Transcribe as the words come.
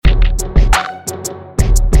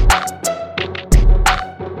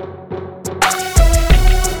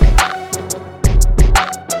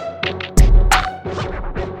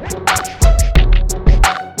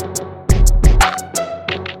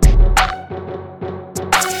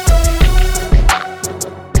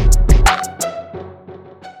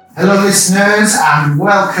Hello listeners and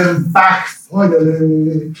welcome back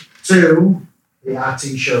finally to the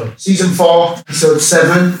RT Show. Season 4, episode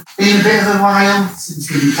 7. Been a bit of a while since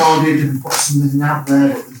we recorded and put something out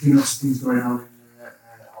there, but there's been lots of things going on in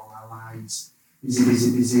all our lives.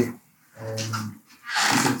 Busy.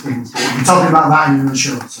 Different things. But we'll be talking about that in another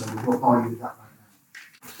show, so we won't bore you with that right now.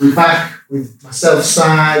 We're back with myself, Si,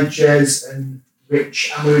 Jez and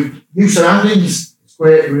Rich, and we're in new surroundings. It's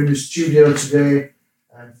great, we're in the studio today.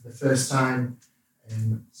 For the first time,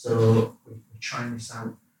 so we're trying this out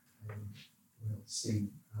and we'll see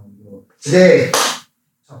how we go. Today,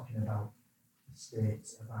 talking about the state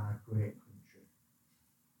of our great country,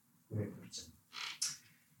 Great Britain.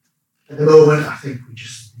 At the moment, I think we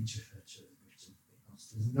just need to refer to it as Britain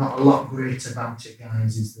because there's not a lot great about it,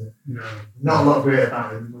 guys, is there? No. Not a lot great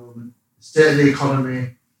about it at the moment. The state of the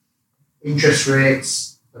economy, interest rates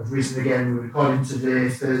have risen again. We're recording today,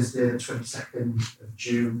 Thursday, the 22nd of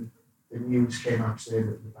June. The news came out today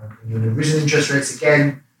that the Bank of England have risen interest rates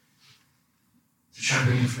again to try and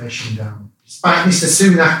bring inflation down. Despite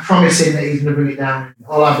Mr. Sunak promising that he's going to bring it down,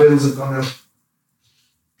 all our bills have gone up.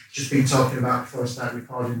 Just been talking about before I started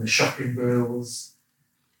recording the shopping bills,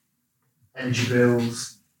 energy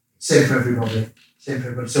bills. Same for everybody.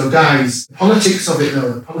 So, guys, the politics of it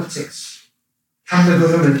though, can the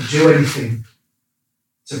government do anything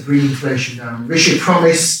to bring inflation down? Rishi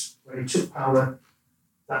promised when he took power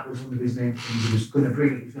that was one of his main things. He was going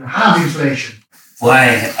to have inflation.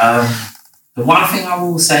 Boy, the one thing I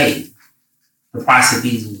will say, the price of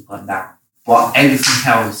diesel has gone down, but everything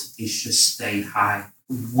else is just stayed high.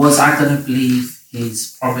 Was I going to believe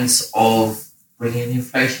his promise of bringing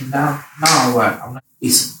inflation down? No, I won't.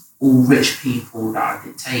 It's all rich people that are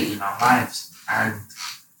dictating our lives, and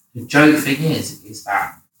the joke thing is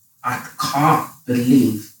that I can't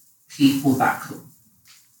believe people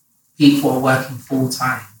are working full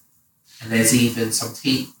time, and there's even some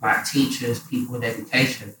teachers, people in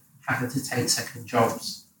education having to take second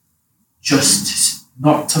jobs just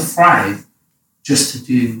not to thrive, just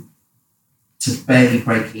to barely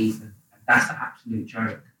break even, and that's an absolute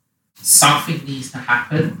joke. Something needs to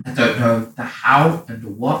happen. I don't know the how and the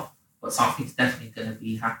what, but something's definitely going to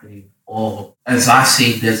be happening. Or, as I've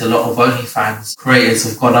seen, there's a lot of OnlyFans creators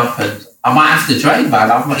have gone up, and I might have to join,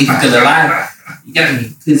 man. I'm not even going to lie. You get me?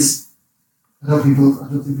 Because I don't think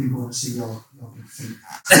people want to see your big feet.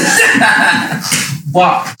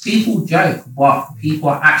 But people joke, but people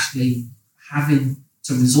are actually having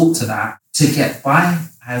to resort to that to get by,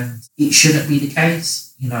 and it shouldn't be the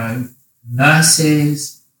case. You know,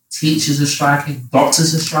 nurses, teachers are striking,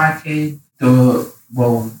 doctors are striking,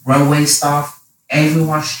 railway staff,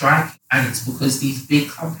 everyone's striking. And it's because these big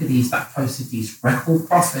companies that posted these record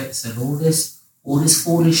profits and all this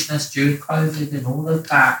foolishness during COVID and all of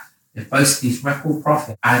that, they posted these record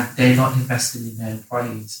profits and they're not invested in their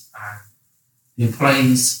employees. And the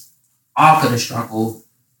employees are going to struggle,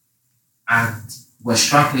 and we're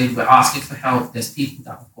struggling, we're asking for help. There's people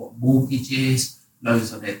that have got mortgages,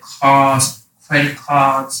 loans on their cars, credit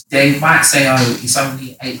cards. They might say, oh, it's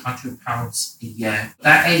only £800 a year.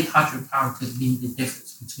 That £800 could mean the difference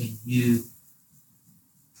between you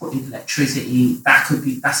putting electricity,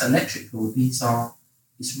 that's electric bill.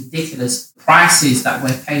 It's ridiculous. Prices that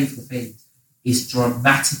we're paying for things is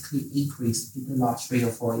dramatically increased in the last 3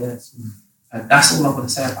 or 4 years. And that's all I'm going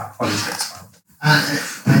to say about politics, man. And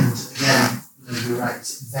again, you're right,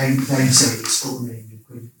 they say it's only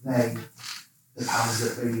they, the powers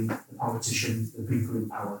that be, the politicians, the people in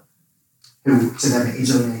power, who to them it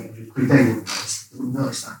is only 800 quid, they wouldn't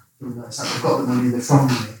notice that. They've got the money, they're from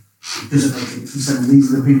money. It doesn't make any difference. And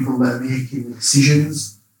these are the people that are making the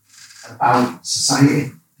decisions about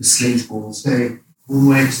society. The sleazeballs. One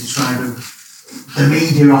way to describe them, the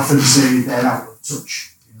media often say they're out of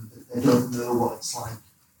touch. They don't know what it's like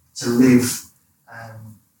to live,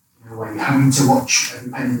 where you're having to watch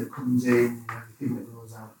every penny that comes in, everything that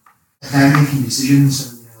goes out. And they're making decisions,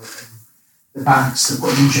 and the banks are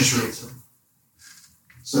putting interest rates on.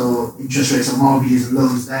 So interest rates on mortgages and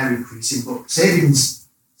loans, they're increasing, but savings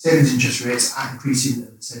interest rates aren't increasing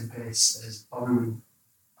at the same pace as borrowing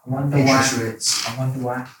interest rates. I wonder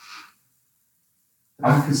why.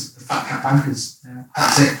 The fat cat bankers. Yeah.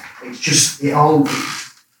 That's it. It's just, it's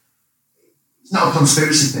not a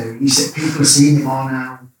conspiracy theory. People are seeing it more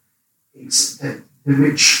now. It's the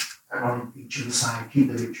rich are on each other's side. Keep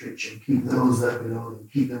the rich and keep those that are below them.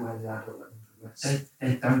 Keep them where they are. Don't let them progress.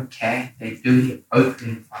 They don't care. They do it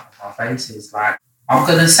openly in front of our faces. Like, I'm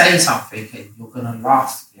going to say something and you're going to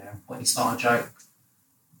laugh, but it's not a joke.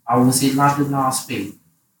 I was in London last week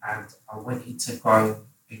and I went in to go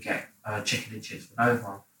and get chicken and chips for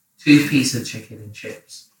Nova. 2 pieces of chicken and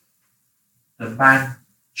chips the man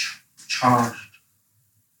charged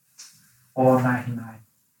 $4.99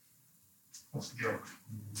 What's the joke?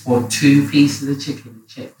 for 2 pieces of chicken and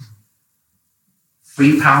chips.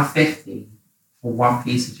 £3.50 for 1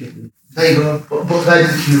 piece of chicken. There you go. But then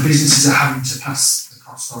businesses are having to pass the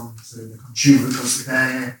cost on to the consumer because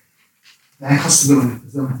their cost of going,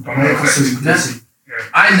 their cost of increasing.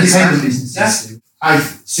 I understand. Independent businesses do.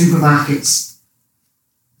 Supermarkets,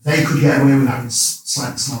 they could get away with having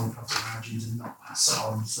slightly smaller profit margins and not pass it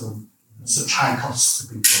on such high costs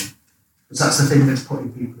to people. Because that's the thing that's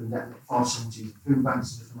putting people in debt, forcing them to use food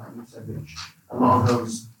banks and different like you said, which a lot of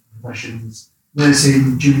those professions,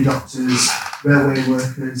 nursing, junior doctors, railway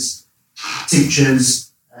workers,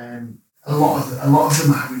 teachers, a lot of them are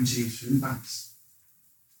having to use food banks.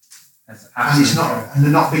 And it's not, and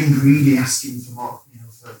they're not being greedy, asking for more,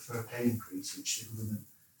 for a pay increase, which the government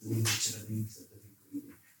leads to believe that they're being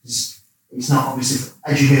greedy. It's not obviously for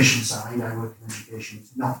education side. I work in education.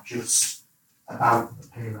 It's not just about the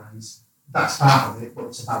pay rise. That's part of it, but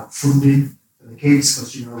it's about funding for the kids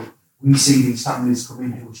because we see these families come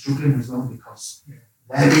in who are struggling as well because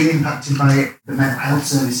they're being impacted by it. The mental health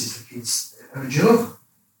services for kids are a joke.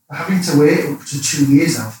 They're having to wait up to 2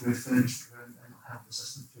 years now for a mental health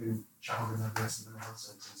assessment through child and adolescent mental health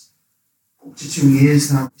services. Up to 2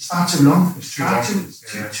 years now. It's far too long. It's far too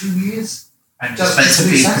long. 2 years. And it's meant to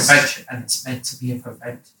be prevention, and it's meant to be a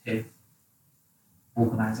preventative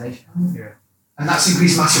organisation. Yeah. And that's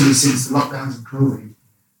increased massively since the lockdowns and COVID.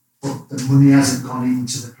 But the money hasn't gone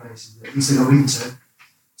into the places that it needs to go into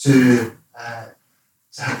to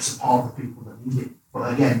help support the people that need it.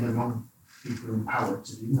 But again, the wrong people in power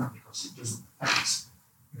to do that because it doesn't affect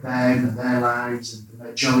them and their lives and the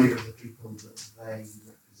majority of the people that they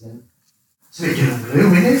represent. It's a bit doom and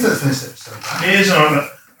gloom, isn't it, for the first episode? It is,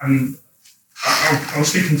 and I was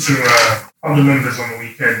speaking to other members on the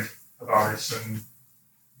weekend about this, and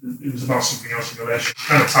it was about something else in relation,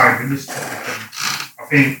 kind of tied with this topic. And I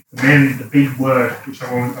think the big word which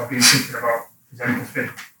I've been thinking about is empathy.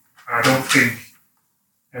 And I don't think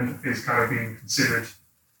empathy is kind of being considered.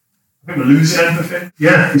 I think we're losing empathy.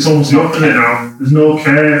 Yeah, it's almost the opposite now. There's no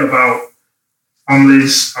care about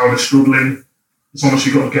families, how they're struggling. It's almost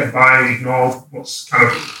you've got to get by, ignore what's kind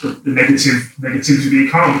of the negativity of the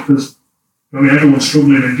account because everyone's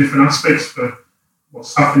struggling in different aspects for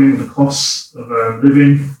what's happening with the costs of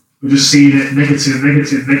living. We're just seeing it negative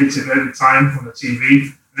every time on the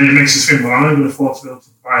TV. And then it makes us think, well, I'm not going to afford to be able to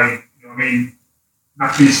buy,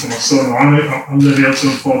 nappies for my son, or I'm going to be able to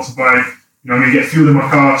afford to buy, get fuel in my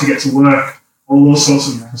car to get to work. All those sorts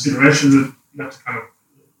of considerations that you have to kind of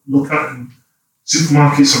look at. And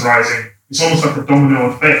supermarkets are rising. It's almost like a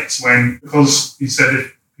domino effect because you said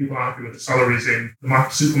if people aren't happy with the salaries in the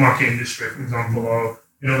supermarket industry, for example, or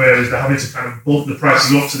areas they're having to kind of bump the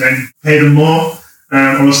prices up to then pay them more,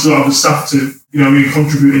 or still have the staff to,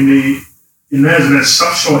 contribute in theirs, and there's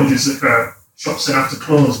staff shortages that shops then have to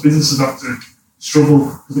close, businesses have to struggle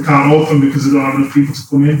because they can't open because they don't have enough people to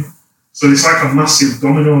come in. So it's like a massive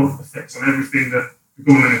domino effect on everything that the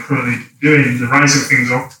government are currently doing. They're rising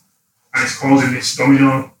things up, and it's causing this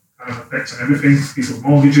domino kind of effect on everything. People's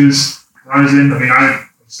mortgages rising. I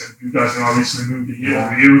said, you guys know I recently moved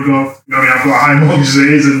over a year ago. I've got a high mortgage as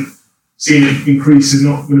it is, and seeing it increase is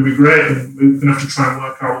not going to be great. And we're going to have to try and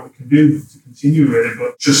work out what we can do to continue really.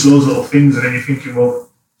 But just those little things, and then you're thinking, well,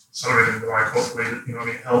 salary doesn't go like hopefully,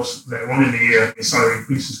 it helps later on in the year. The salary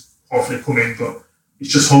increases hopefully come in, but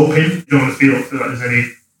it's just hoping. You don't want to feel like there's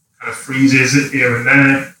any kind of freezes here and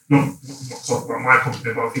there. Not talking about my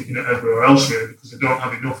company, but I'm thinking of everywhere else really, because they don't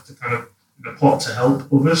have enough to kind of in the pot to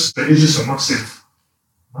help others. But it's just a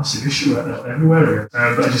massive issue everywhere.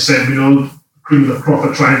 But as you said, cream of the crop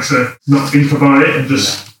are trying to not think about it and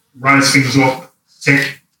just rise things up.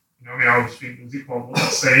 I always think, what's it called? What's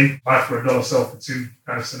that saying? Buy for $1, sell for $2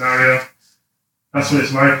 kind of scenario. That's what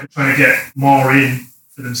it's like. Trying to get more in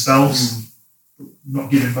for themselves, but not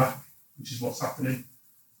giving back, which is what's happening.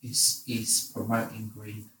 It's promoting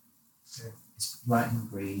greed. Yeah. It's promoting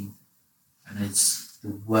greed, and it's the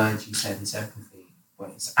word you said is empathy, but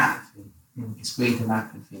it's apathy. It's greed and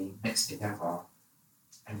apathy mixed together,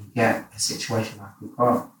 and you get a situation like we've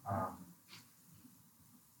got.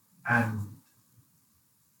 And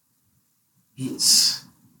it's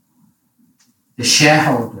the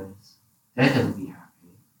shareholders, they're going to be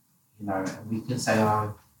happy, and we can say,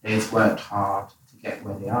 oh, they've worked hard to get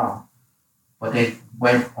where they are, but they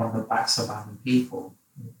went on the backs of other people,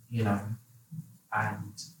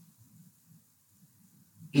 and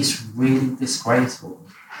it's really disgraceful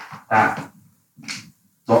that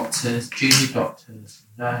doctors, junior doctors,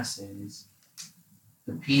 nurses,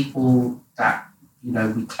 the people that,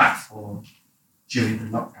 we clap for, during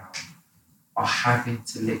the lockdown are having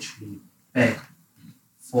to literally beg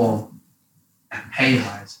for a pay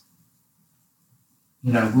rise.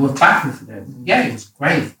 You know, we were thankful for them. Yeah, it was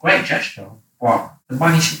great gesture, but the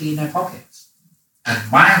money should be in their pockets.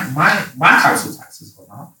 And my council tax has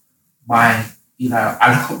gone up. I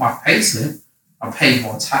look at my payslip, I'm paying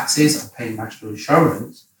more taxes, I'm paying national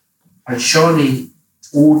insurance, and surely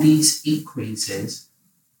all these increases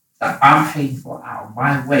that I'm paying for out of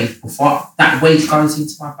my wage, before that wage goes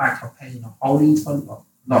into my bank, I'm paying a whole lot.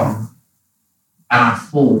 And I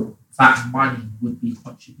thought that money would be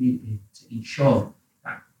contributed to ensure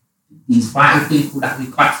that these vital people that we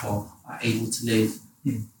fight for are able to live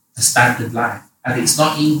a standard life. And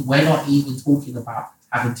we're not even talking about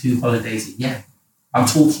having 2 holidays a year. I'm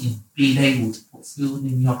talking being able to put food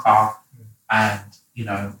in your car and,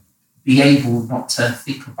 be able not to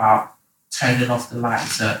think about turning off the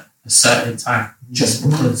lights at a certain time just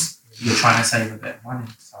because you're trying to save a bit of money.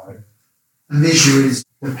 So, and the issue is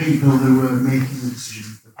the people who are making the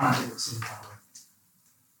decisions, the party that's in power,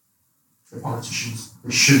 the politicians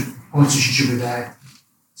should be there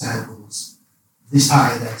to help us. This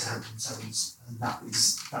party are there to help themselves, and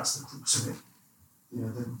that's the crux of it.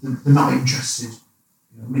 They're not interested.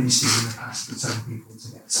 Ministers in the past were telling people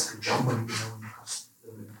to get a second job when the cost of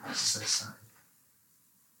living crisis first started.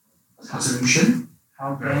 That's not a solution.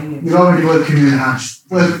 how dare you? You're already working really hard.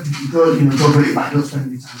 Go really back. Don't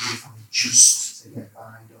spend any time with your family just to get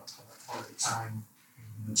by. Don't have quality time.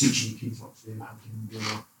 Teaching your kids what to do, helping them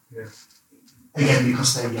grow. Yeah. Again,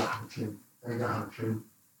 because they don't have a clue.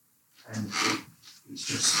 And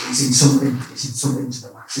it's insulting to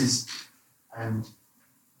the masses. And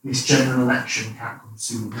this general election can't come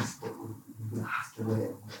soon enough, but we're going to have to wait.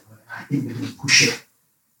 I think they're going to push it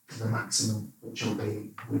to the maximum, which will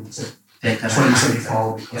be winter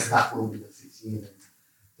 2024, because that will be the 5th year.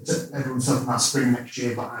 Everyone's talking about spring next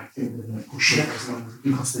year, but I think they're going to push it as long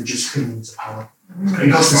because they're just clinging to power.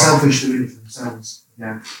 Because they're selfish, they're in it for themselves.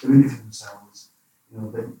 Yeah. They're in it for themselves.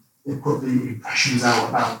 They put the impressions out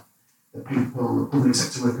about the people, the public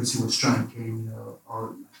sector workers who are striking,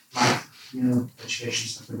 or education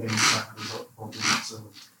stuff against that, and so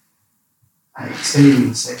I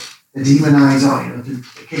experience it. They demonise,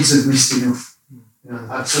 the kids have missed enough, they've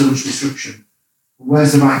had so much disruption.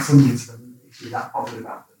 Where's the right funding for them if you're that bothered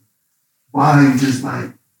about them? Why does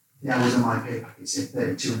the hours on my pay packet say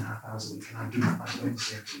 32.5 hours a week, and I do that by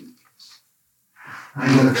Wednesday every week?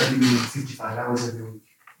 I work every week 55 hours every week.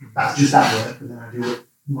 That's just at work, and then I do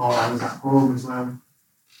more hours at home as well.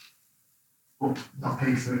 But not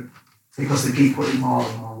paid for it, because they keep putting more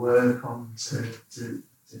and more work on to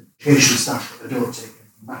education staff, but they don't take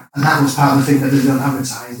anything back. And that was part of the thing that they don't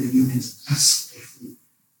advertise. The unions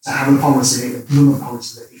to have a policy, a government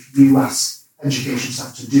policy, that if you ask education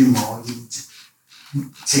staff to do more, you need to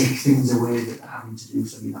take things away that they're having to do,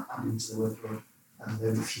 so you're not adding to the workload, and they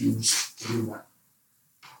refuse to do that.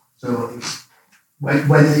 So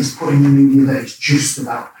when it's put in the media that it's just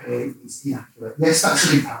about pay, it's inaccurate. Yes, that's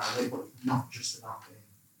a big part of it, but it's not just about pay.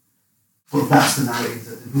 But that's the narrative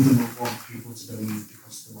that the government want people to believe,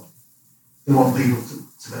 because they want people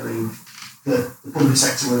to believe that the public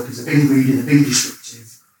sector workers are being greedy, they're being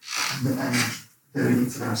disruptive, and they're in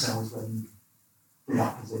it for themselves, when the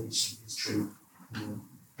opposite is true.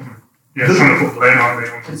 Yeah, trying to put blame on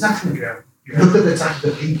it. Exactly. Yeah. Look at the type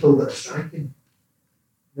of people that are striking.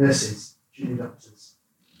 Nurses, junior doctors,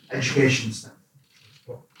 education staff,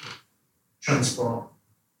 transport.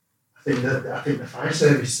 I think the fire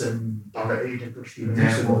service directed a good few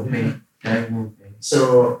months ago, didn't it?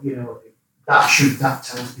 So, that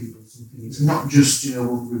tells people something. It's not just,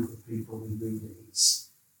 one group of people who read it.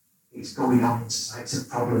 It's going on in society. It's a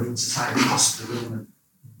problem in society because of the government.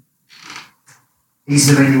 Is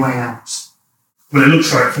there any way out? Well, it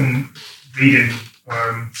looks like from reading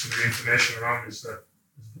some of the information around this that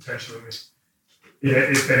there's potential of this. Yeah,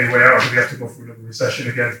 if any way out, we have to go through another recession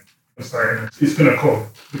again. It's going to come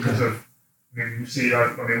because of, you see,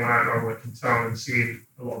 when I work in town and see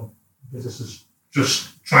a lot of businesses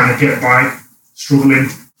just trying to get by, struggling.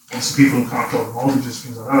 Lots of people who can't afford mortgages,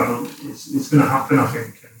 things like that. It's going to happen, I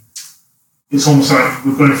think. And it's almost like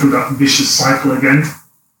we're going through that vicious cycle again.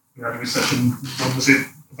 We had a recession, when was it?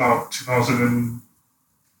 About 2000 and...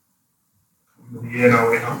 the year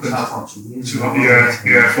now it happened. About 14 years ago.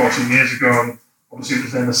 14 years ago. And obviously it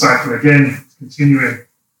was then the cycle again, continuing.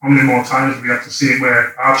 How many more times do we have to see it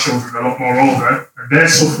where our children are a lot more older and they're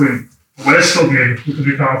suffering, and we're struggling because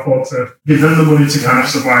we can't afford to give them the money to kind of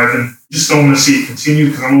survive, and just don't want to see it continue,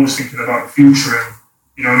 because I'm always thinking about the future and,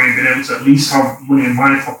 being able to at least have money in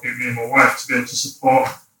my pocket, me and my wife, to be able to support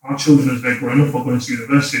our children as they're growing up or going to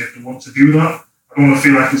university if they want to do that. I don't want to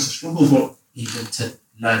feel like it's a struggle, but Even to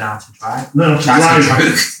learn how to drive. learn how to That's drive. a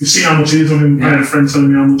joke. You've seen how much it is. I mean, I Yeah. had a friend telling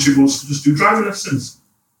me how much it was to just do driving lessons.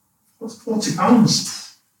 What's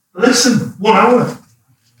 £40? A lesson, 1 hour.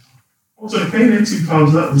 I was only paying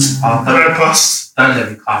 £18 that Oh, when I passed. Don't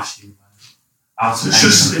let me cost you, man. It's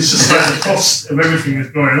just like the cost of everything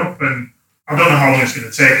is going up, and I don't know how long it's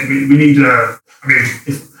going to take. We need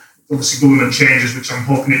if obviously government changes, which I'm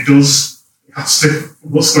hoping it does, it has to.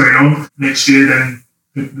 What's going on next year? Then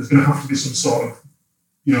there's going to have to be some sort of,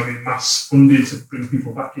 mass funding to bring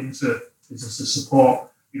people back into business to support,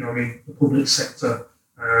 the public sector,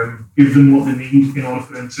 give them what they need in order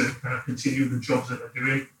for them to kind of continue the jobs that they're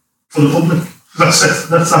doing for the public. That's it.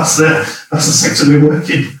 That's the sector they work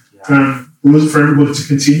in. For everybody to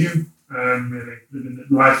continue really living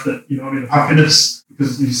the life that of happiness,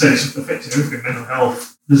 because you said it's affecting everything, mental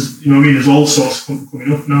health. There's all sorts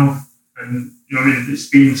coming up now, and it's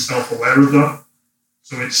being self-aware of that.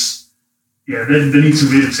 So they need to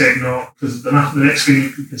really take note, because the next thing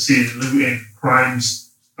you can see is looting,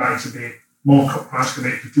 crimes starting to be more crimes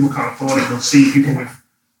committed because people can't afford it. They'll see people with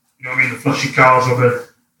the flashy cars or the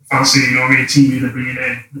fancy TV they're bringing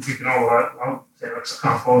in. They're thinking, I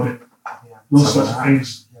can't afford it. Those sorts of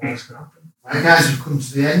things can happen. Right, guys, we've come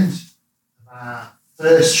to the end of our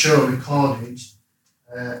first show recorded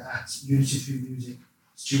at Unity 3 Music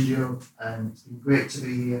Studio, and it's been great to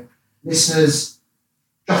be here. Listeners,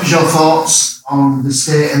 drop us your thoughts on the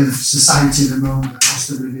state of society at the moment, the cost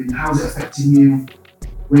of living, how's it affecting you?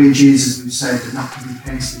 Wages, as we've said, are not keeping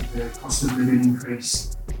pace with the cost of living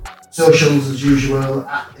increase. Socials, as usual,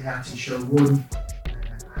 at the IT Show 1,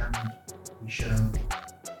 and we shall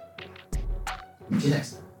see you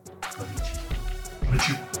next time. Love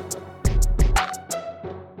you.